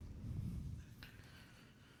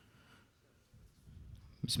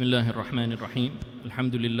بسم الله الرحمن الرحيم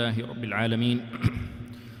الحمد لله رب العالمين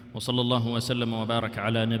وصلى الله وسلم وبارك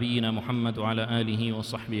على نبينا محمد وعلى آله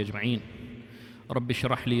وصحبه أجمعين رب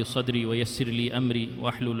اشرح لي صدري ويسر لي أمري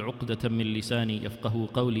واحلل عقدة من لساني يفقه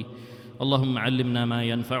قولي اللهم علمنا ما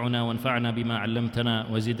ينفعنا وانفعنا بما علمتنا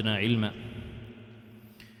وزدنا علما.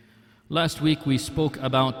 Last week we spoke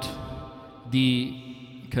about the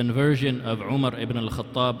conversion of Umar ibn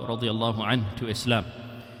al-Khattab radiyallahu anhu to Islam.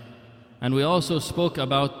 And we also spoke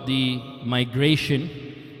about the migration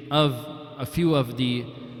of a few of the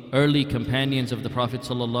early companions of the Prophet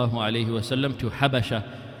ﷺ to Habasha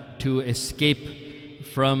to escape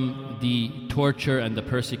from the torture and the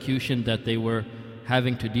persecution that they were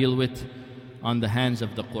having to deal with on the hands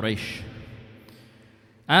of the Quraysh.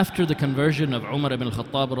 After the conversion of Umar ibn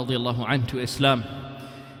al-Khattab radiyallahu anhu to Islam,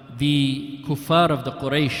 the kuffar of the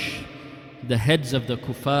Quraysh, the heads of the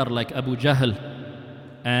kuffar like Abu Jahl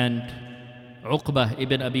and Uqbah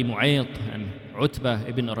ibn Abi Mu'ayt and Utbah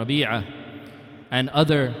ibn Rabi'ah and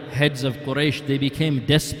other heads of Quraysh, they became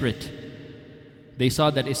desperate. They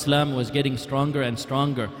saw that Islam was getting stronger and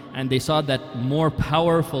stronger, and they saw that more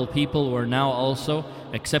powerful people were now also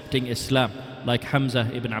accepting Islam, like Hamza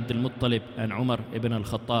ibn Abdul Muttalib and Umar ibn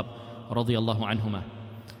al-Khattab radiyallahu anhuma.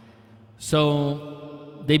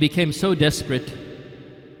 So they became so desperate.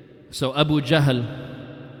 So Abu Jahl,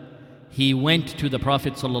 he went to the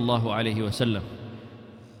Prophet ﷺ.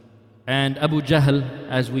 And Abu Jahl,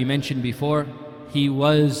 as we mentioned before, he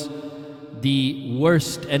was the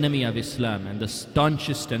worst enemy of Islam and the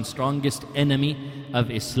staunchest and strongest enemy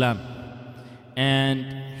of Islam.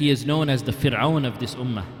 And he is known as the Fir'aun of this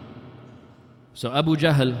ummah. So Abu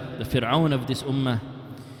Jahl, the Fir'aun of this ummah,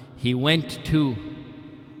 he went to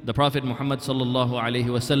the Prophet Muhammad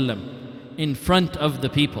ﷺ in front of the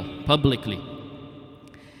people, publicly.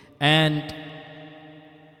 And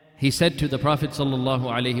he said to the Prophet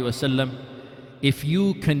ﷺ, if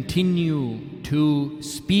you continue to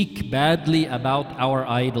speak badly about our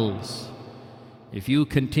idols, if you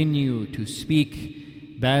continue to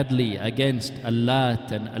speak badly against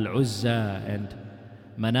Allat and Al-Uzza and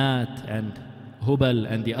Manat and Hubal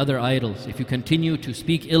and the other idols, if you continue to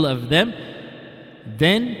speak ill of them,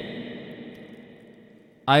 then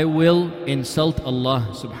I will insult Allah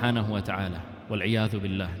subhanahu wa ta'ala. Wal-'iyadhu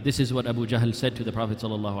billah. This is what Abu Jahl said to the Prophet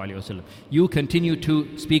ﷺ. You continue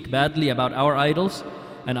to speak badly about our idols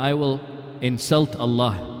and I will insult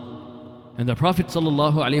Allah. And the Prophet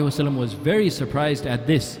ﷺ was very surprised at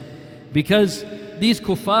this, because these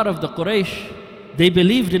kuffar of the Quraysh, they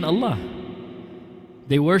believed in Allah.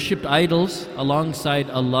 They worshipped idols alongside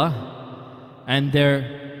Allah, and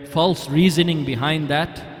their false reasoning behind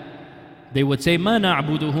that, they would say, مَا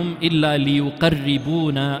نَعْبُدُهُمْ إِلَّا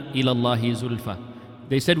لِيُقَرِّبُونَا إِلَى اللَّهِ زُلْفَى.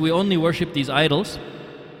 They said, we only worship these idols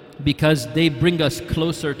because they bring us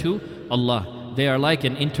closer to Allah. They are like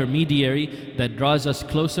an intermediary that draws us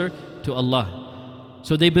closer to Allah.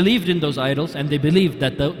 So they believed in those idols, and they believed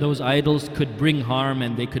that those idols could bring harm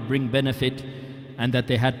and they could bring benefit, and that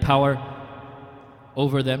they had power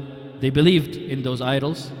over them. They believed in those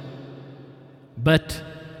idols, but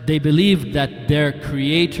they believed that their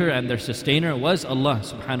creator and their sustainer was Allah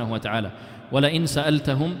subhanahu wa ta'ala. وَلَئِن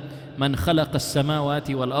سَأَلْتَهُمْ مَنْ خَلَقَ السَّمَاوَاتِ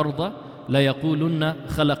وَالْأَرْضَ لَيَقُولُنَّ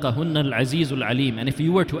خَلَقَهُنَّ الْعَزِيزُ الْعَلِيمُ. And if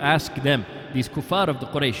you were to ask them, these kuffar of the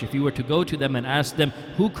Quraysh, if you were to go to them and ask them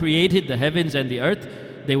who created the heavens and the earth,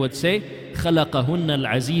 they would say, خَلَقَهُنَّ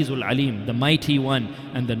الْعَزِيزُ الْعَلِيمُ, the mighty one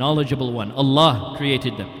and the knowledgeable one. Allah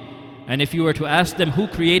created them. And if you were to ask them who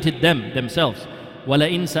created them themselves,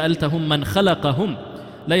 وَلَئِن سَأَلْتَهُمْ مَنْ خَلَقَهُمْ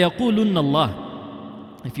لَيَقُولُنَّ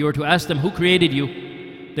اللَّهِ. If you were to ask them who created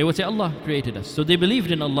you, they would say Allah created us. So they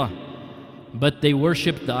believed in Allah, but they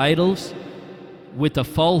worshipped the idols with a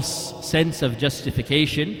false sense of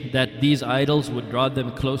justification that these idols would draw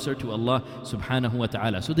them closer to Allah subhanahu wa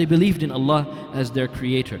ta'ala. So they believed in Allah as their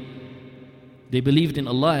creator. They believed in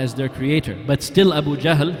Allah as their creator. But still Abu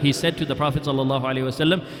Jahl, he said to the Prophet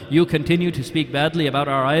ﷺ, you continue to speak badly about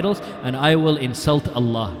our idols and I will insult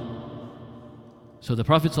Allah. So the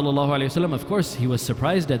Prophet ﷺ, of course, he was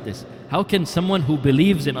surprised at this. How can someone who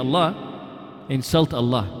believes in Allah insult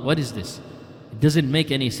Allah? What is this? It doesn't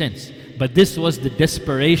make any sense. But this was the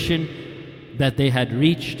desperation that they had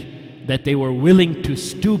reached, that they were willing to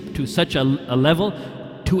stoop to such a level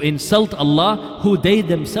to insult Allah, who they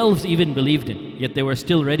themselves even believed in. Yet they were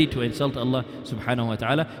still ready to insult Allah subhanahu wa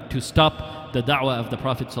ta'ala to stop the da'wah of the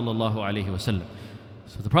Prophet ﷺ.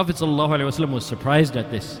 So the Prophet ﷺ was surprised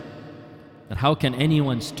at this. That how can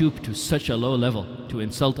anyone stoop to such a low level to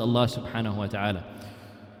insult Allah subhanahu wa ta'ala?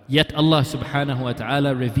 Yet Allah subhanahu wa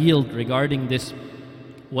ta'ala revealed regarding this,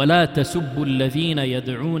 وَلَا تَسُبُّوا الَّذِينَ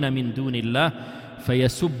يَدْعُونَ مِن دُونِ اللَّهِ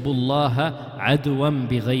فَيَسُبُّ اللَّهَ عَدْوًا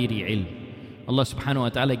بِغَيْرِ عِلْمٍ. Allah subhanahu wa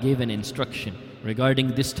ta'ala gave an instruction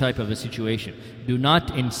regarding this type of a situation. Do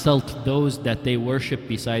not insult those that they worship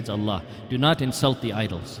besides Allah. Do not insult the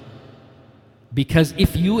idols. Because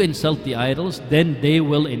if you insult the idols, then they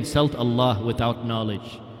will insult Allah without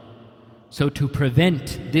knowledge. So to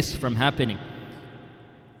prevent this from happening,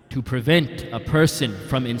 to prevent a person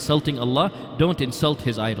from insulting Allah, don't insult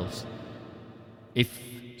his idols. If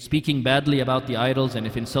speaking badly about the idols and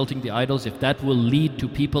if insulting the idols, if that will lead to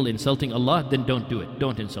people insulting Allah, then don't do it.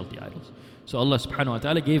 Don't insult the idols. So Allah subhanahu wa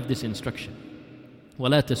ta'ala gave this instruction.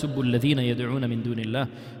 وَلَا تَسُبُّوا الَّذِينَ يَدْعُونَ مِن دُونِ اللَّهِ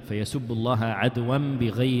فَيَسُبُّوا اللَّهَ عَدْوًا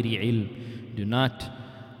بِغَيْرِ عِلْمٍ. Do not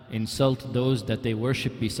insult those that they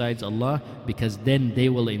worship besides Allah, because then they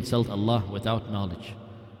will insult Allah without knowledge.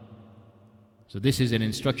 So this is an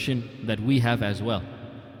instruction that we have as well.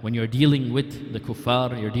 When you're dealing with the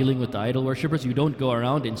kuffar, you're dealing with the idol worshippers, you don't go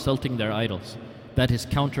around insulting their idols. That is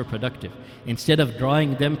counterproductive. Instead of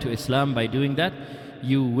drawing them to Islam by doing that,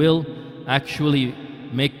 you will actually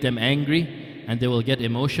make them angry and they will get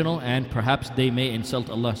emotional and perhaps they may insult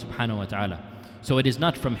Allah subhanahu wa ta'ala. So it is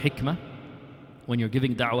not from hikmah, when you're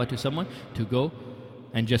giving da'wah to someone, to go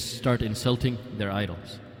and just start insulting their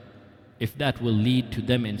idols, if that will lead to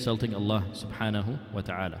them insulting Allah subhanahu wa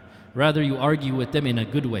ta'ala. Rather, you argue with them in a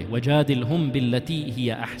good way. وَجَادِلْهُمْ بِالَّتِي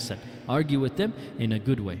هِيَ أَحْسَنُ. Argue with them in a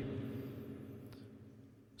good way.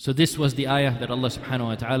 So this was the ayah that Allah subhanahu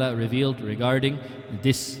wa ta'ala revealed regarding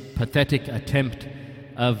this pathetic attempt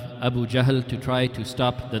of Abu Jahl to try to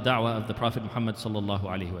stop the da'wah of the Prophet Muhammad sallallahu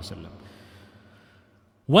alaihi wasallam.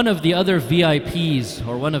 One of the other VIPs,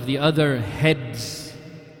 or one of the other heads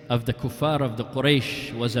of the kuffar of the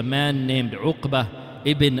Quraysh, was a man named Uqbah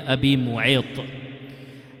ibn Abi Mu'ayt.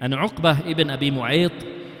 And Uqbah ibn Abi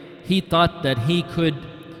Mu'ayt, he thought that he could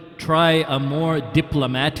try a more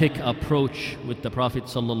diplomatic approach with the Prophet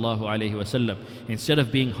sallallahu alaihi wasallam. Instead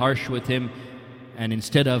of being harsh with him, and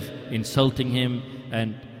instead of insulting him,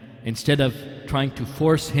 and instead of trying to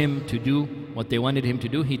force him to do what they wanted him to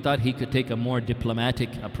do, he thought he could take a more diplomatic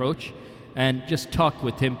approach and just talk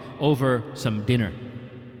with him over some dinner.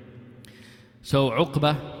 So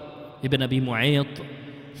Uqbah ibn Abi Mu'ayt,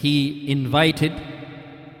 he invited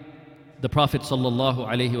the Prophet sallallahu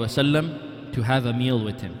alaihi wasallam to have a meal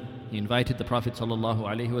with him. He invited the Prophet sallallahu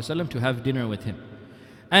alaihi wasallam to have dinner with him.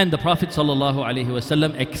 And the Prophet sallallahu alaihi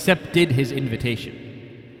wasallam accepted his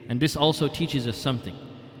invitation. And this also teaches us something.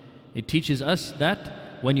 It teaches us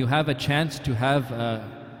that when you have a chance to have a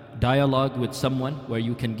dialogue with someone where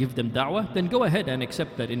you can give them da'wah, then go ahead and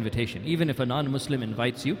accept that invitation. Even if a non-Muslim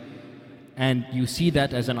invites you and you see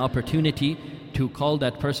that as an opportunity to call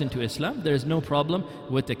that person to Islam, there is no problem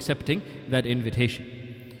with accepting that invitation.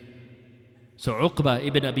 So Uqbah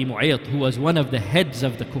ibn Abi Mu'ayt, who was one of the heads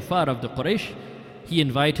of the kuffar of the Quraysh, he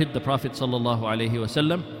invited the Prophet sallallahu alaihi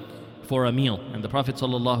wasallam for a meal, and the Prophet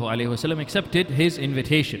sallallahu alaihi wasallam accepted his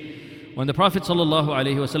invitation. When the Prophet sallallahu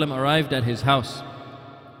alaihi wasallam arrived at his house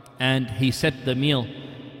and he set the meal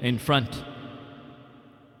in front,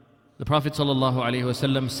 the Prophet sallallahu alaihi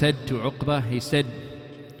wasallam said to Uqbah, he said,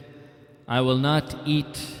 I will not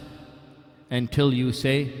eat until you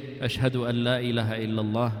say, Ashhadu an la ilaha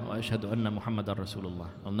illallah wa ashhadu anna Muhammadan Rasulullah.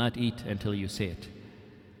 I will not eat until you say it.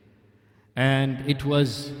 And it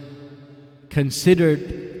was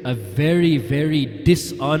considered a very, very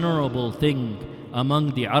dishonorable thing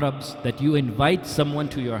among the Arabs that you invite someone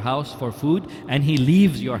to your house for food and he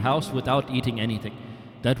leaves your house without eating anything.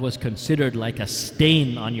 That was considered like a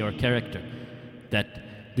stain on your character,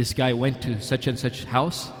 that this guy went to such and such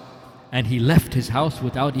house and he left his house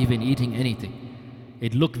without even eating anything.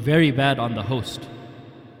 It looked very bad on the host.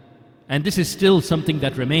 And this is still something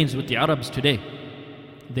that remains with the Arabs today.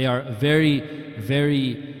 They are very,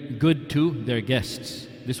 very good to their guests.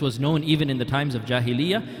 This was known even in the times of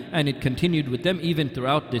Jahiliyyah, and it continued with them even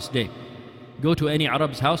throughout this day. Go to any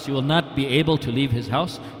Arab's house, you will not be able to leave his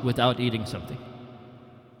house without eating something.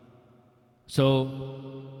 So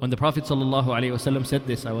when the Prophet ﷺ said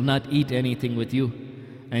this, I will not eat anything with you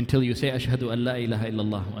until you say, Ashhadu an la ilaha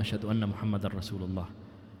illallah wa ashhadu anna Muhammadan Rasulullah.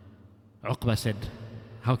 Uqbah said,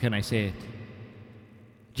 how can I say it?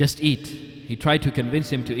 Just eat. He tried to convince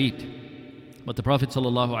him to eat. But the Prophet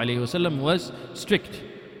ﷺ was strict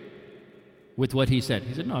with what he said.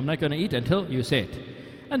 He said, no, I'm not going to eat until you say it.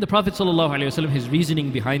 And the Prophet ﷺ, his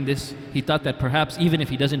reasoning behind this, he thought that perhaps even if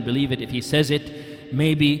he doesn't believe it, if he says it,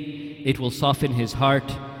 maybe it will soften his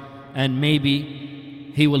heart and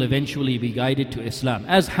maybe he will eventually be guided to Islam.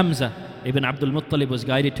 As Hamza ibn Abdul Muttalib was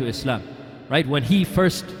guided to Islam, right? When he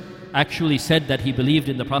first actually said that he believed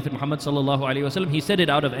in the Prophet Muhammad ﷺ, he said it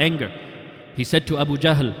out of anger. He said to Abu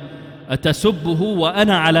Jahl, أَتَسُبُّهُ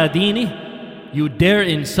وَأَنَا عَلَى دِينِهِ? You dare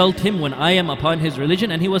insult him when I am upon his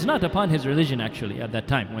religion? And he was not upon his religion actually at that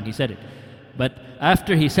time when he said it. But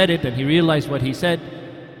after he said it and he realized what he said,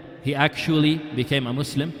 he actually became a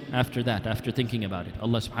Muslim after that, after thinking about it.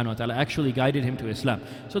 Allah subhanahu wa ta'ala actually guided him to Islam.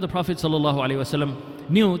 So the Prophet sallallahu alaihi wasallam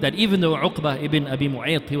knew that even though Uqbah ibn Abi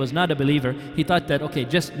Mu'ayt, he was not a believer, he thought that, okay,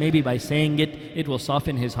 just maybe by saying it, it will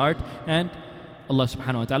soften his heart and Allah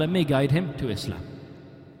subhanahu wa ta'ala may guide him to Islam.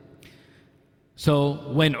 So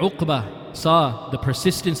when Uqbah saw the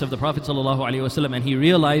persistence of the Prophet sallallahu alaihi wasallam and he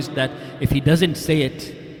realized that if he doesn't say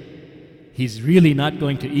it, he's really not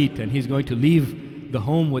going to eat and he's going to leave the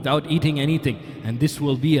home without eating anything, and this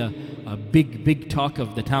will be a big talk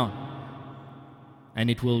of the town, and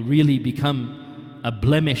it will really become a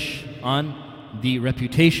blemish on the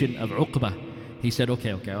reputation of Uqbah. He said,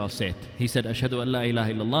 okay, I'll say it. He said, Ashhadu an la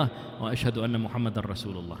ilaha illallah wa ashhadu anna Muhammadan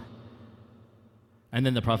Rasulullah. And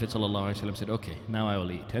then the Prophet ﷺ said, okay, now I will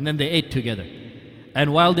eat. And then they ate together.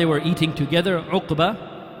 And while they were eating together, Uqbah,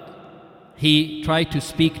 he tried to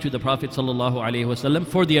speak to the Prophet ﷺ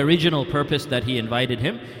for the original purpose that he invited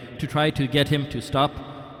him, to try to get him to stop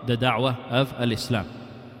the da'wah of al-Islam.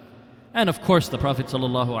 And of course the Prophet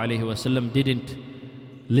ﷺ didn't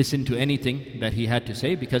listen to anything that he had to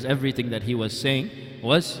say, because everything that he was saying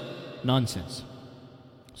was nonsense.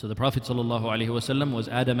 So the Prophet ﷺ was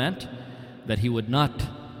adamant that he would not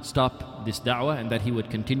stop this da'wah and that he would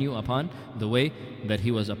continue upon the way that he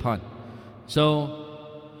was upon. So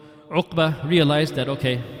Uqbah realized that,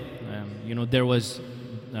 okay, there was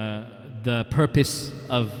the purpose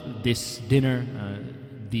of this dinner,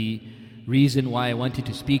 the reason why I wanted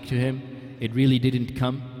to speak to him, it really didn't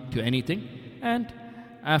come to anything. And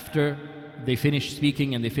after they finished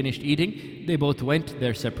speaking and they finished eating, they both went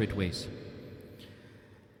their separate ways.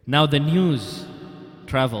 Now the news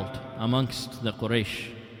traveled amongst the Quraysh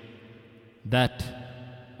that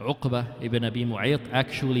Uqbah ibn Abi Mu'ayt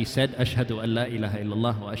actually said, Ashhadu an la ilaha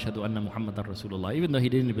illallah wa ashhadu anna Muhammadan Rasulullah, even though he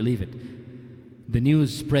didn't believe it. The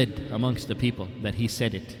news spread amongst the people that he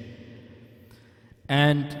said it.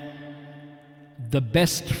 And the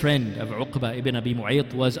best friend of Uqbah ibn Abi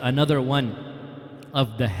Mu'ayt was another one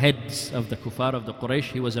of the heads of the kuffar of the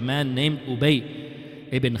Quraysh. He was a man named Ubay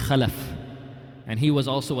ibn Khalaf. And he was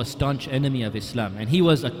also a staunch enemy of Islam. And he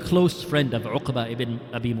was a close friend of Uqbah ibn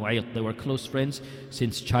Abi Mu'ayt. They were close friends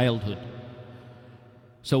since childhood.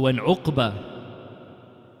 So when the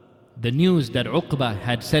news that Uqbah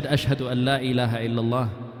had said, Ashhadu an la ilaha illallah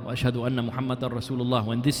wa ashhadu anna Muhammadan Rasulullah,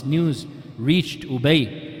 when this news reached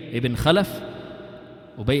Ubay ibn Khalaf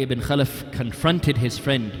confronted his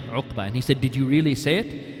friend Uqbah. And he said, did you really say it?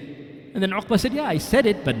 And then Uqbah said, yeah, I said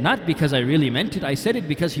it, but not because I really meant it. I said it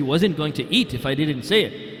because he wasn't going to eat if I didn't say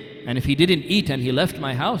it. And if he didn't eat and he left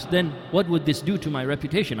my house, then what would this do to my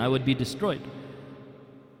reputation? I would be destroyed.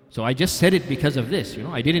 So I just said it because of this.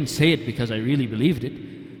 I didn't say it because I really believed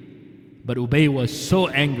it. But Ubay was so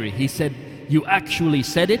angry. He said, you actually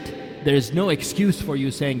said it. There is no excuse for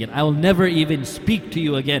you saying it. I will never even speak to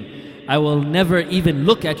you again. I will never even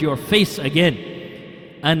look at your face again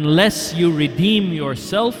unless you redeem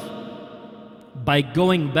yourself by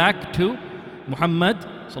going back to Muhammad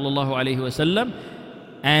sallallahu alaihi wasallam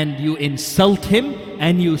and you insult him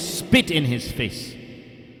and you spit in his face.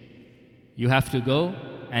 You have to go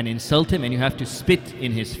and insult him and you have to spit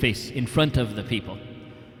in his face in front of the people.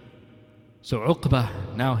 So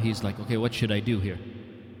Uqbah, now he's like, okay, what should I do here?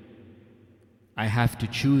 I have to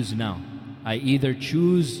choose now. I either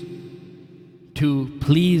choose to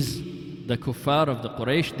please the kuffar of the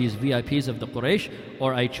Quraysh, these VIPs of the Quraysh,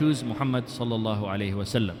 or I choose Muhammad sallallahu alaihi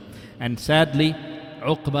wasallam. And sadly,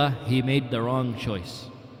 Uqbah, he made the wrong choice.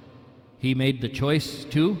 He made the choice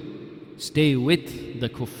to stay with the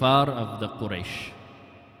kuffar of the Quraysh.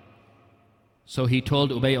 So he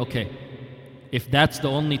told Ubay, okay, if that's the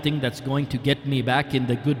only thing that's going to get me back in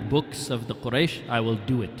the good books of the Quraysh, I will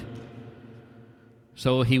do it.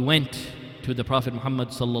 So he went to the Prophet Muhammad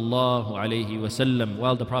sallallahu alaihi wasallam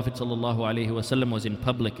while the Prophet sallallahu alaihi wasallam was in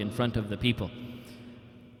public in front of the people.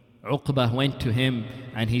 Uqbah went to him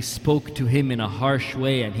and he spoke to him in a harsh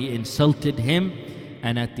way and he insulted him,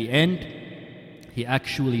 and at the end he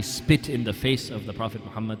actually spit in the face of the Prophet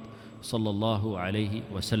Muhammad sallallahu alaihi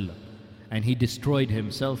wasallam, and he destroyed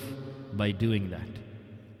himself by doing that.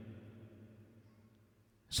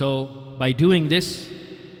 So by doing this,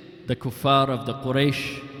 the kuffar of the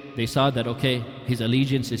Quraysh, they saw that, okay, his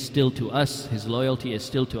allegiance is still to us, his loyalty is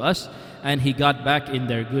still to us, and he got back in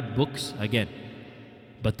their good books again.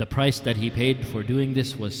 But the price that he paid for doing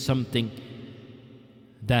this was something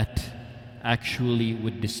that actually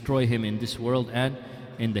would destroy him in this world and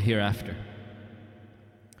in the hereafter.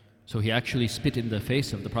 So he actually spit in the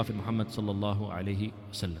face of the Prophet Muhammad sallallahu alaihi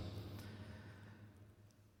wasallam.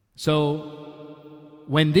 So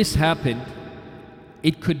when this happened,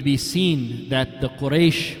 it could be seen that the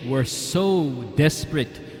Quraysh were so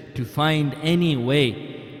desperate to find any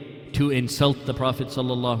way to insult the Prophet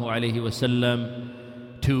sallallahu alaihi wasallam,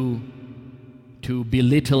 to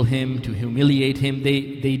belittle him, to humiliate him.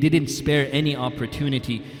 They didn't spare any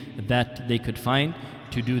opportunity that they could find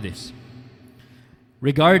to do this.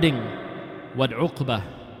 Regarding what Uqba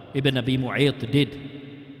ibn Abi Mu'ayt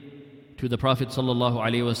did to the Prophet sallallahu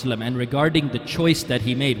alaihi wasallam, and regarding the choice that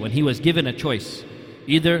he made when he was given a choice,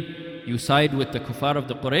 either you side with the kuffar of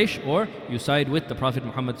the Quraysh or you side with the Prophet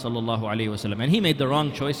Muhammad sallallahu alaihi wasallam. And he made the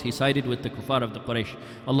wrong choice. He sided with the kuffar of the Quraysh.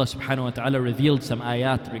 Allah subhanahu wa ta'ala revealed some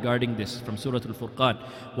ayat regarding this from Surah Al-Furqan.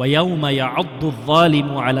 وَيَوْمَ يَعَضُّ الظَّالِمُ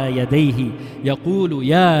عَلَى يَدَيْهِ يَقُولُ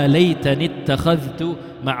يَا لَيْتَنِ اتَّخَذْتُ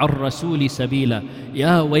مَعَ الرَّسُولِ سَبِيلًا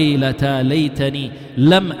يَا وَيْلَتَى لَيْتَنِي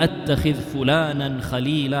لَمْ أَتَّخِذْ فُلَانًا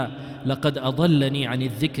خَلِيلًا لقد أضلني عن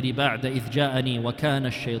الذكر بعد إذ جاءني وكان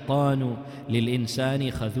الشيطان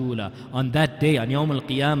للإنسان خذولا. On that day, on Yawm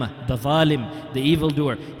al-Qiyamah, the zalim, the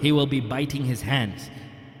evildoer, he will be biting his hands.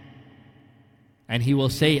 And he will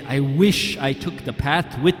say, I wish I took the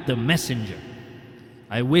path with the messenger.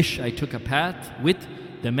 I wish I took a path with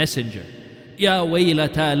the messenger. يا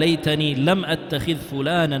ويلتا ليتني لم أتخذ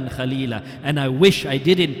فلانا خليلا. And I wish I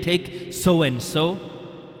didn't take so and so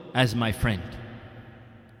as my friend.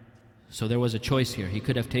 So there was a choice here. He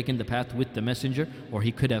could have taken the path with the messenger, or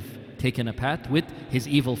he could have taken a path with his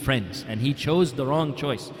evil friends. And he chose the wrong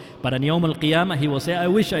choice. But on Yawm al-Qiyamah, he will say, I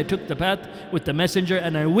wish I took the path with the messenger,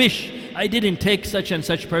 and I wish I didn't take such and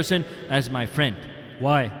such person as my friend.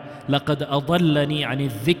 Why? لَقَدْ أَضَلَّنِي عَنِ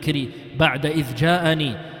الذِّكْرِ بَعْدَ إِذْ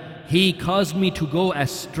جَاءَنِي. He caused me to go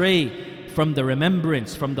astray from the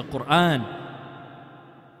remembrance, from the Qur'an,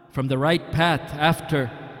 from the right path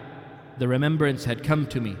after the remembrance had come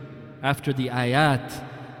to me. After the ayat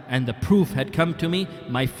and the proof had come to me,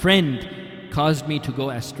 my friend caused me to go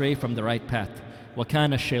astray from the right path.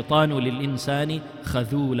 وَكَانَ الشَّيْطَانُ لِلْإِنسَانِ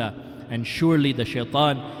خَذُولًا. And surely the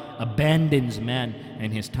shaitan abandons man in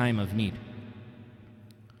his time of need.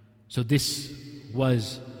 So this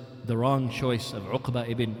was the wrong choice of Uqba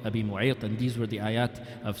ibn Abi Mu'ayt, and these were the ayat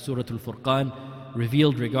of Surah Al-Furqan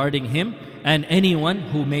revealed regarding him and anyone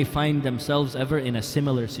who may find themselves ever in a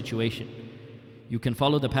similar situation. You can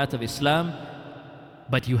follow the path of Islam,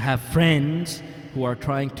 but you have friends who are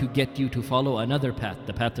trying to get you to follow another path,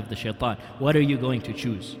 the path of the shaitan. What are you going to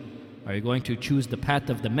choose? Are you going to choose the path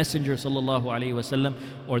of the Messenger sallallahu alaihi wasallam,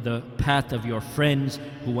 or the path of your friends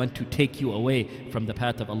who want to take you away from the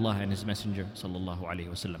path of Allah and His Messenger sallallahu alaihi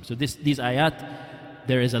wasallam? So these ayat,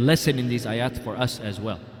 there is a lesson in these ayat for us as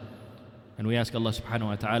well. And we ask Allah subhanahu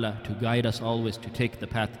wa ta'ala to guide us always to take the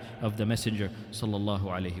path of the Messenger sallallahu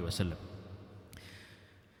alaihi wasallam.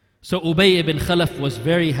 So Ubay ibn Khalaf was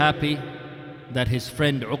very happy that his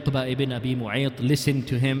friend Uqba ibn Abi Mu'ayt listened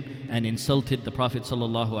to him and insulted the Prophet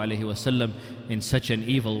sallallahu alaihi wasallam in such an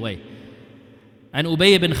evil way. And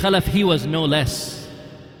Ubay ibn Khalaf, he was no less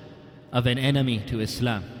of an enemy to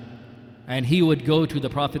Islam. And he would go to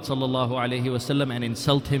the Prophet sallallahu alaihi wasallam and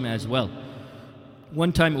insult him as well.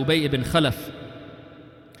 One time Ubay ibn Khalaf,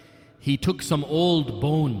 he took some old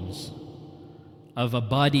bones of a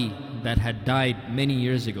body that had died many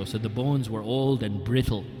years ago. So the bones were old and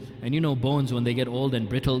brittle. And you know, bones, when they get old and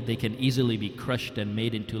brittle, they can easily be crushed and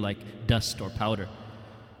made into like dust or powder.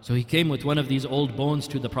 So he came with one of these old bones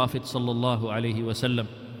to the Prophet sallallahu alaihi wasallam,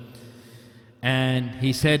 and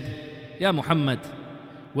he said, Ya Muhammad,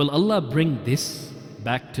 will Allah bring this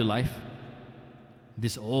back to life?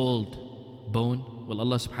 This old bone, will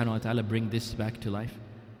Allah subhanahu wa ta'ala bring this back to life?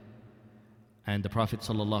 And the Prophet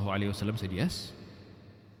sallallahu alaihi wasallam said, yes.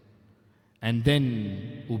 And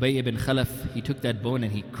then Ubay ibn Khalaf, he took that bone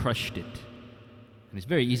and he crushed it. And it's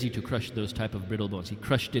very easy to crush those type of brittle bones. He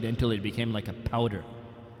crushed it until it became like a powder.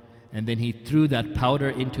 And then he threw that powder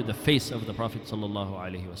into the face of the Prophet sallallahu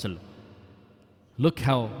alaihi wasallam. Look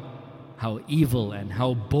how evil and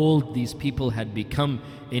how bold these people had become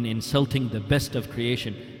in insulting the best of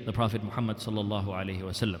creation, the Prophet Muhammad sallallahu alaihi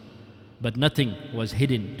wasallam. But nothing was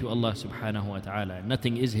hidden to Allah subhanahu wa ta'ala.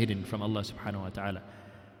 Nothing is hidden from Allah subhanahu wa ta'ala.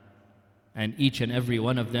 And each and every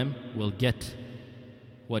one of them will get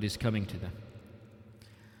what is coming to them.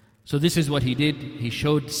 So this is what he did. He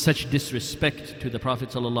showed such disrespect to the Prophet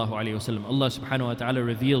sallallahu alaihi wasallam. Allah subhanahu wa ta'ala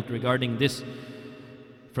revealed regarding this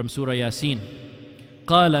from Surah Yasin.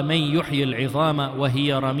 قَالَ مَنْ يُحْيِي الْعِظَامَ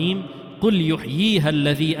وَهِيَ رَمِيمٌ قُلْ يُحْيِيهَا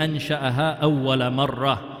الَّذِي أَنْشَأَهَا أَوَّلَ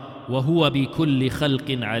مَرَّةٍ وَهُوَ بِكُلِّ خَلْقٍ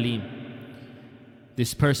عَلِيمٌ.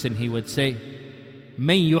 This person, he would say,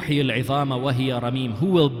 مَن يُحْيِي الْعِظَامَ وَهِيَ رَمِيمٌ, who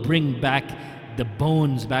will bring back the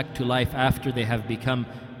bones back to life after they have become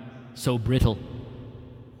so brittle?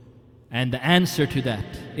 And the answer to that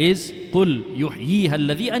is قُلْ يُحْيِيهَا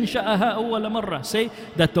الَّذِي أَنْشَأَهَا أَوَّلَ مَرَّةٍ. Say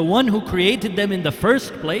that the one who created them in the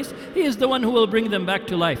first place, He is the one who will bring them back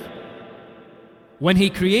to life. When He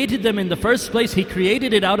created them in the first place, He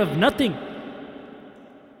created it out of nothing.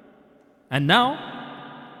 And now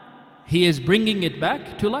He is bringing it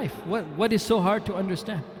back to life. What is so hard to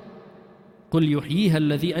understand? قُلْ يُحْيِيهَا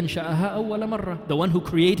الَّذِي أَنْشَأَهَا أَوَّلَ مَرَّةٍ. The one who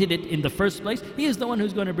created it in the first place, He is the one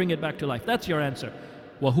who's going to bring it back to life. That's your answer.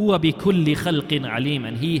 وَهُوَ بِكُلِّ خَلْقٍ عَلِيمٌ.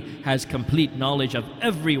 And He has complete knowledge of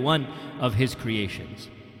every one of His creations.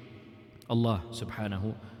 Allah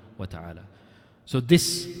subhanahu wa ta'ala. So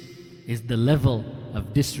this is the level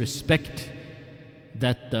of disrespect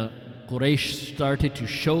that the Quraysh started to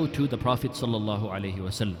show to the Prophet sallallahu alaihi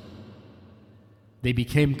wasallam. They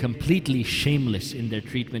became completely shameless in their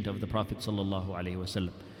treatment of the Prophet sallallahu alaihi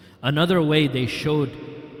wasallam. Another way they showed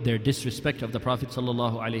their disrespect of the Prophet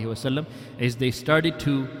sallallahu alaihi wasallam is they started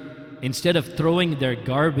to, instead of throwing their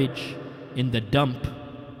garbage in the dump,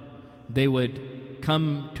 they would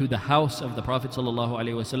come to the house of the Prophet sallallahu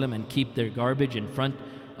alaihi wasallam and keep their garbage in front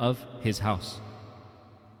of his house.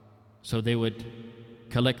 So they would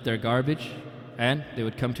collect their garbage and they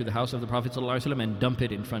would come to the house of the Prophet sallallahu alaihi wasallam and dump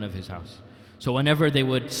it in front of his house. So whenever they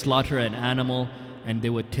would slaughter an animal and they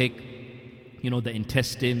would take the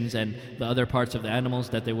intestines and the other parts of the animals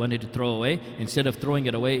that they wanted to throw away, instead of throwing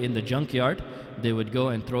it away in the junkyard, they would go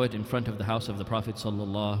and throw it in front of the house of the Prophet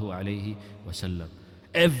sallallahu alaihi wasallam.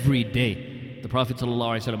 Every day, the Prophet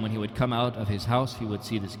sallallahu alaihi wasallam, when he would come out of his house, he would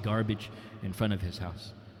see this garbage in front of his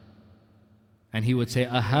house. And he would say,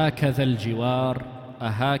 أَهَكَذَا الْجِوَارِ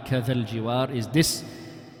أَهَكَذَا الْجِوَارِ. Is this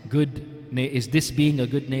good? Is this being a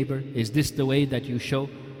good neighbor? Is this the way that you show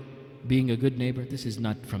being a good neighbor? This is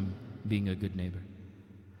not from being a good neighbor.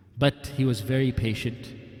 But he was very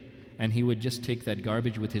patient, and he would just take that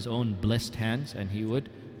garbage with his own blessed hands and he would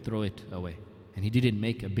throw it away. And he didn't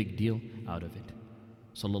make a big deal out of it.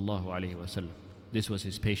 Sallallahu alaihi wasallam. This was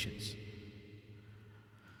his patience.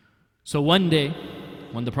 So one day,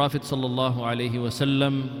 when the Prophet sallallahu alaihi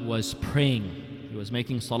wasallam was praying, he was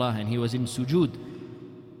making salah and he was in sujood.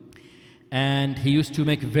 And he used to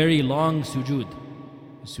make very long sujood.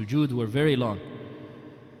 Sujood were very long.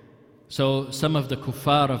 So some of the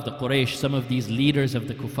kuffar of the Quraysh, some of these leaders of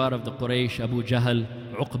the kuffar of the Quraysh, Abu Jahl,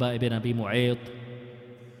 Uqba ibn Abi Mu'ayt,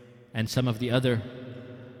 and some of the other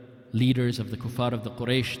leaders of the kuffar of the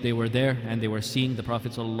Quraysh, they were there and they were seeing the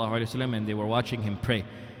Prophet ﷺ and they were watching him pray.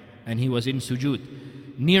 And he was in sujood.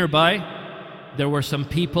 Nearby, there were some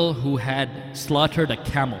people who had slaughtered a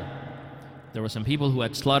camel. There were some people who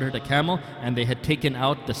had slaughtered a camel and they had taken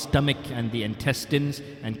out the stomach and the intestines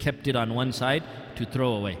and kept it on one side to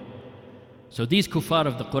throw away. So these kuffar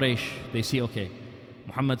of the Quraysh, they see, okay,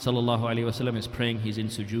 Muhammad sallallahu alaihi wasallam is praying, he's in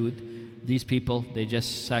sujood. These people, they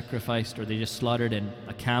just sacrificed or they just slaughtered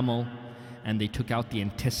a camel and they took out the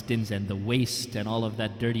intestines and the waste and all of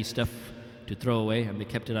that dirty stuff to throw away, and they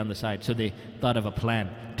kept it on the side. So they thought of a plan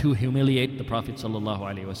to humiliate the Prophet sallallahu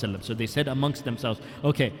alaihi wasallam. So they said amongst themselves,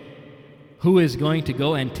 okay, who is going to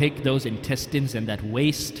go and take those intestines and that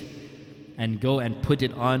waste and go and put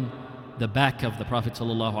it on the back of the Prophet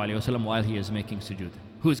ﷺ while he is making sujood?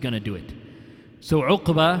 Who's going to do it? So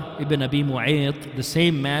Uqba ibn Abi Mu'ayt, the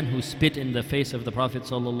same man who spit in the face of the Prophet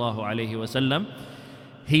ﷺ,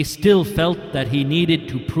 he still felt that he needed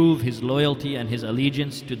to prove his loyalty and his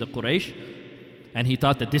allegiance to the Quraysh, and he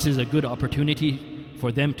thought that this is a good opportunity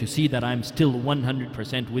for them to see that I'm still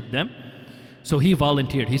 100% with them. So he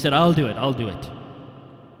volunteered. He said, I'll do it.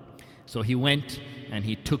 So he went and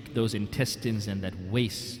he took those intestines and that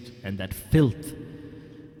waste and that filth,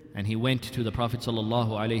 and he went to the Prophet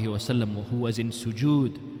ﷺ, who was in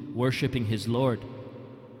sujood, worshipping his Lord.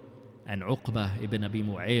 And Uqba ibn Abi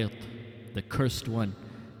Mu'ayt, the cursed one,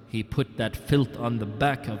 he put that filth on the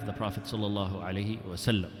back of the Prophet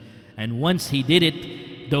ﷺ. And once he did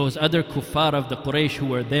it, those other kuffar of the Quraysh who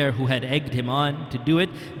were there, who had egged him on to do it,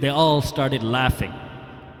 they all started laughing.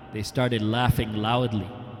 They started laughing loudly.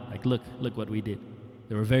 Like, look what we did.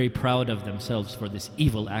 They were very proud of themselves for this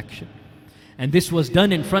evil action. And this was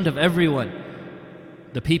done in front of everyone.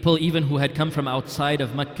 The people even who had come from outside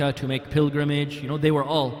of Mecca to make pilgrimage, they were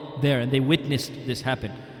all there and they witnessed this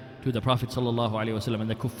happen to the Prophet ﷺ. And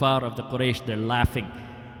the kuffar of the Quraysh, they're laughing,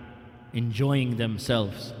 enjoying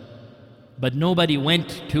themselves. But nobody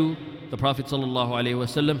went to the Prophet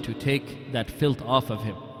ﷺ to take that filth off of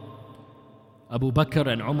him. Abu Bakr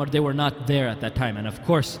and Umar, they were not there at that time. And of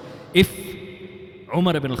course, if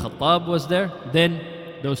Umar ibn al-Khattab was there, then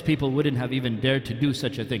those people wouldn't have even dared to do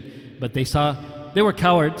such a thing. But they were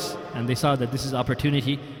cowards, and they saw that this is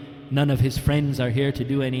opportunity. None of his friends are here to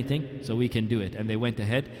do anything, so we can do it. And they went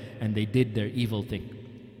ahead and they did their evil thing.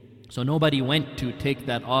 So nobody went to take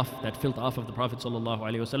that filth off of the Prophet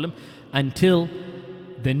ﷺ until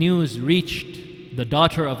the news reached the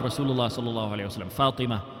daughter of Rasulullah ﷺ,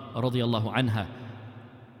 Fatima radiallahu anha.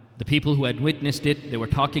 The people who had witnessed it, they were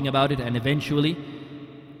talking about it, and eventually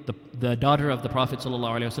the daughter of the Prophet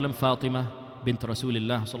ﷺ, Fatima bint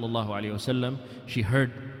Rasulullah ﷺ, she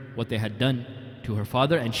heard what they had done to her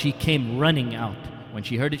father, and she came running out. When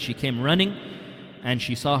she heard it, she came running, and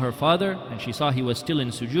she saw her father, and she saw he was still in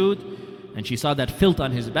sujood, and she saw that filth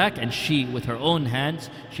on his back, and she, with her own hands,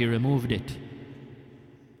 she removed it.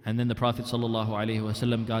 And then the Prophet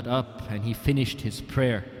ﷺ got up and he finished his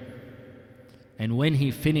prayer. And when he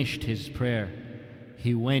finished his prayer,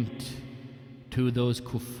 he went to those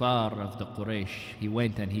kuffar of the Quraysh. He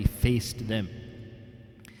went and he faced them.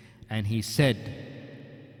 And he said,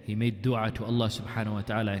 he made dua to Allah subhanahu wa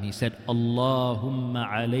ta'ala, and he said, Allahumma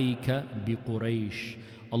alayka bi Quraysh.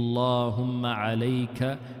 Allahumma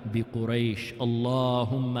alayka bi Quraysh.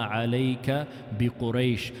 Allahumma alayka bi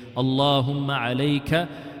Quraysh. Allahumma alayka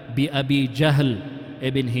bi Abi Jahl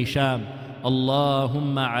ibn Hisham.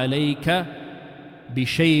 Allahumma alayka bi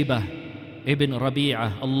Shaybah ibn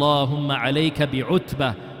Rabi'ah. Allahumma alayka bi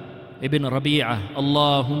Utbah ibn Rabi'ah.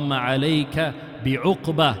 Allahumma alayka bi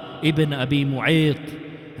Uqbah ibn Abi Mu'ayt.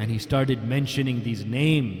 And he started mentioning these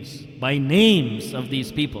names, by names, of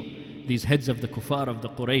these people, these heads of the kuffar of the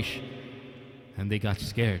Quraysh. And they got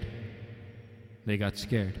scared. They got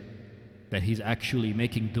scared that he's actually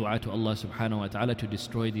making dua to Allah subhanahu wa ta'ala to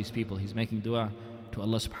destroy these people. He's making dua to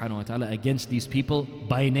Allah subhanahu wa ta'ala against these people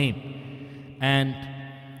by name. And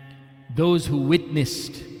those who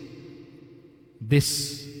witnessed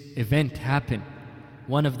this event happen,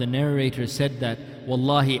 one of the narrators said that,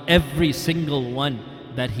 Wallahi, every single one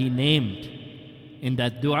that he named in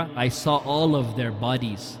that dua, I saw all of their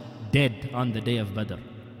bodies dead on the day of Badr.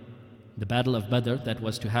 The battle of Badr that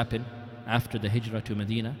was to happen after the hijrah to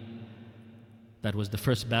Medina, that was the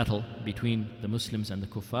first battle between the Muslims and the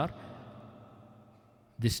kuffar.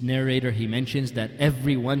 This narrator, he mentions that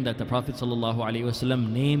everyone that the Prophet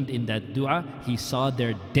ﷺ named in that dua, he saw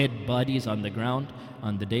their dead bodies on the ground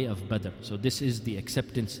on the day of Badr. So this is the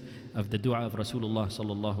acceptance of the dua of Rasulullah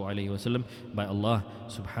ﷺ by Allah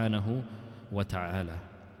subhanahu wa ta'ala.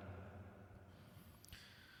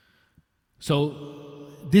 So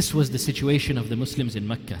this was the situation of the Muslims in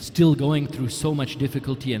Mecca, still going through so much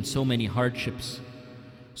difficulty and so many hardships.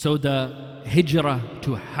 So the hijrah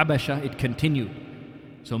to Habasha, it continued.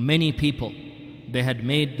 So many people, they had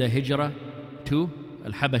made the hijrah to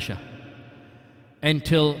Al-Habasha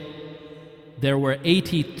until there were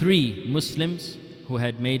 83 Muslims who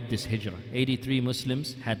had made this hijrah. 83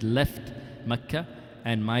 Muslims had left Mecca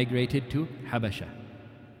and migrated to Habasha.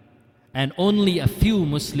 And only a few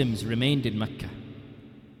Muslims remained in Mecca.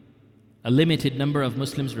 A limited number of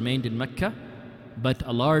Muslims remained in Mecca, but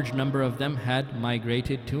a large number of them had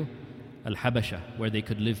migrated to Al-Habasha, where they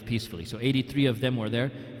could live peacefully. So 83 of them were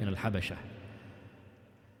there in Al-Habasha.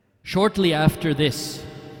 Shortly after this,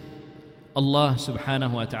 Allah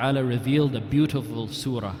subhanahu wa ta'ala revealed a beautiful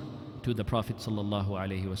surah to the Prophet sallallahu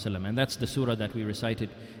alaihi wasallam. And that's the surah that we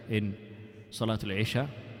recited in Salatul Isha,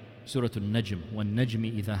 Surah Al-Najm,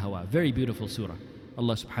 وَالنَّجْمِ إِذَا هَوَى. Very beautiful surah.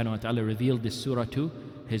 Allah subhanahu wa ta'ala revealed this surah to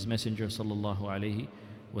His Messenger sallallahu alaihi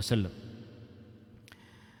wasallam.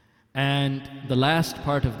 And the last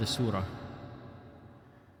part of the surah,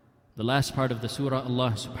 Allah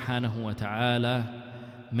subhanahu wa ta'ala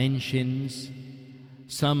mentions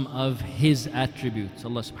some of His attributes.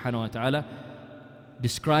 Allah subhanahu wa ta'ala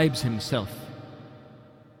describes Himself.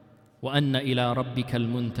 وَأَنَّ إِلَىٰ رَبِّكَ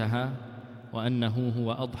الْمُنْتَهَى وَأَنَّهُ هُوَ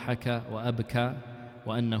أَضْحَكَ وَأَبْكَى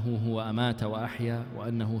وَأَنَّهُ هُوَ أَمَاتَ وَأَحْيَا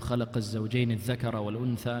وَأَنَّهُ خَلَقَ الزَّوْجَيْنِ الذَّكَرَ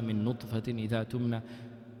وَالْأُنثَى مِن نُطْفَةٍ إِذَا تُمْنَى.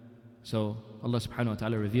 So Allah subhanahu wa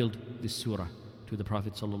ta'ala revealed this surah to the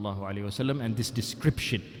Prophet sallallahu alaihi wasallam, and this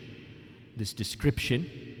description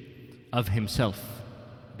of Himself,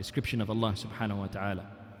 description of Allah subhanahu wa ta'ala.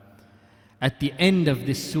 At the end of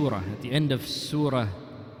this surah, at the end of Surah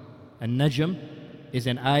An-Najm, is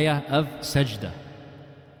an ayah of sajda.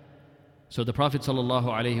 So the Prophet sallallahu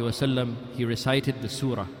alaihi wasallam, he recited the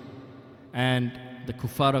surah, and the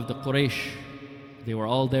kuffar of the Quraysh, they were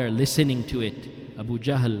all there listening to it. Abu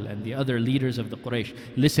Jahl and the other leaders of the Quraysh,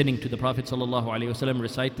 listening to the Prophet ﷺ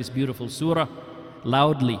recite this beautiful surah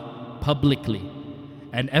loudly, publicly.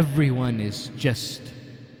 And everyone is just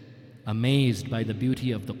amazed by the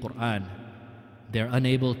beauty of the Quran. They're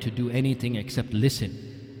unable to do anything except listen.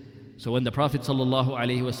 So when the Prophet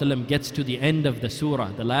ﷺ gets to the end of the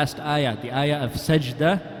surah, the last ayah, the ayah of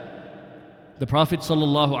sajda, the Prophet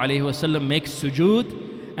ﷺ makes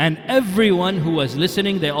sujood, and everyone who was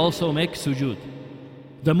listening, they also make sujood.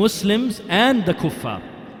 The Muslims and the kuffar.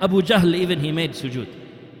 Abu Jahl even, he made sujood.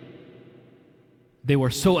 They were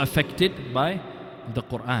so affected by the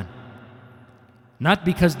Quran. Not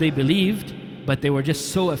because they believed, but they were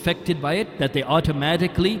just so affected by it that they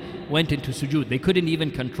automatically went into sujood. They couldn't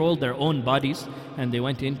even control their own bodies, and they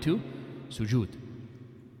went into sujood.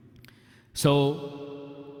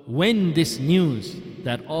 So when this news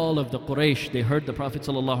that all of the Quraysh, they heard the Prophet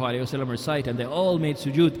ﷺ recite and they all made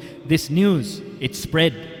sujood, this news, it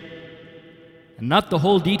spread. And not the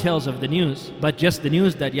whole details of the news, but just the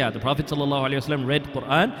news that, yeah, the Prophet ﷺ read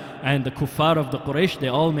Quran, and the kuffar of the Quraysh, they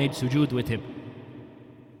all made sujood with him.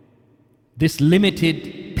 This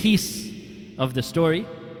limited piece of the story,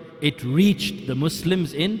 it reached the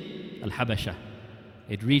Muslims in Al-Habasha.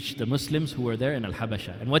 It reached the Muslims who were there in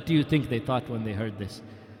Al-Habasha. And what do you think they thought when they heard this?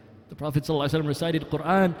 The Prophet ﷺ recited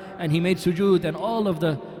Quran and he made sujood, and all of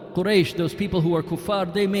the Quraysh, those people who were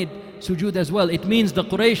kuffar, they made sujood as well. It means the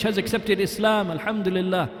Quraysh has accepted Islam,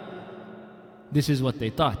 alhamdulillah. This is what they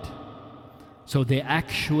thought. So they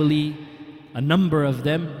actually, a number of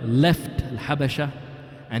them left Al-Habasha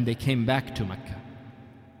and they came back to Mecca,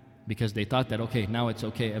 because they thought that, okay, now it's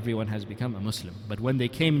okay, everyone has become a Muslim. But when they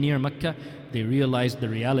came near Mecca, they realized the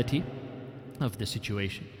reality of the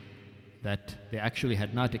situation, that they actually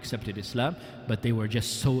had not accepted Islam, but they were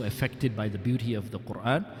just so affected by the beauty of the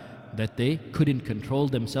Quran that they couldn't control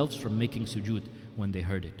themselves from making sujood when they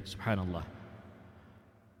heard it. Subhanallah.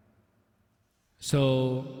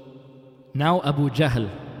 So now Abu Jahl,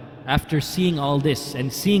 after seeing all this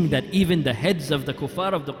and seeing that even the heads of the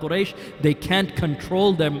kuffar of the Quraysh, they can't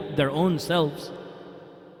control their own selves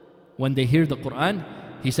when they hear the Quran,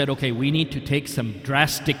 he said, okay, we need to take some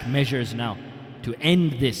drastic measures now to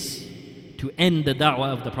end this, to end the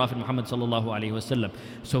da'wah of the Prophet Muhammad sallallahu alaihi wasallam.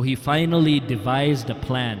 So he finally devised a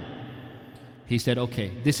plan. He said,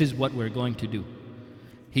 okay, this is what we're going to do.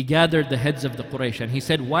 He gathered the heads of the Quraysh and he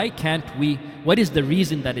said, why can't we, what is the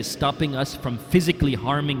reason that is stopping us from physically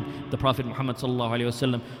harming the Prophet Muhammad sallallahu alaihi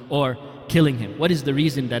wasallam or killing him? What is the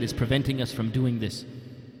reason that is preventing us from doing this?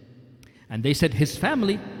 And they said, his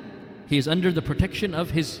family. He is under the protection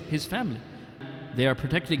of his family. They are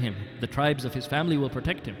protecting him. The tribes of his family will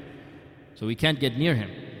protect him. So we can't get near him.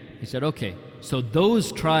 He said, okay, so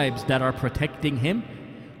those tribes that are protecting him,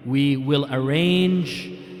 we will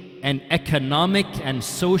arrange an economic and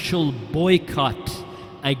social boycott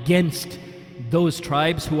against those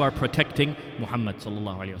tribes who are protecting Muhammad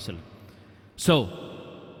sallallahu alaihi wasallam. So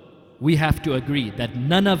we have to agree that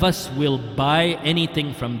none of us will buy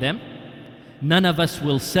anything from them, none of us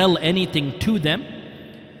will sell anything to them,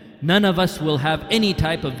 none of us will have any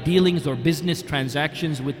type of dealings or business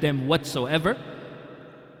transactions with them whatsoever,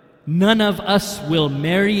 none of us will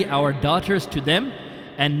marry our daughters to them,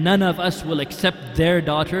 and none of us will accept their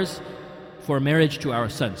daughters for marriage to our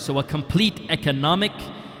sons. So a complete economic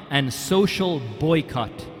and social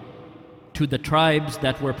boycott to the tribes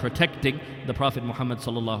that were protecting the Prophet Muhammad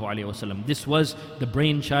sallallahu alaihi wasallam. This was the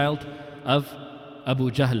brainchild of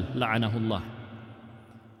Abu Jahl, la'anahullah.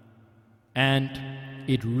 And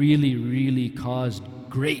it really caused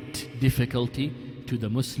great difficulty to the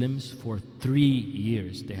Muslims for 3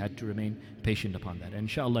 years. They had to remain patient upon that. And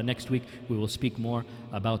inshallah, next week we will speak more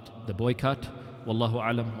about the boycott. Wallahu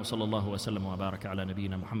alam wa sallallahu wa sallam wa baraka ala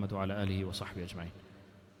nabiyyina Muhammad wa ala alihi wa sahbihi ajma'in.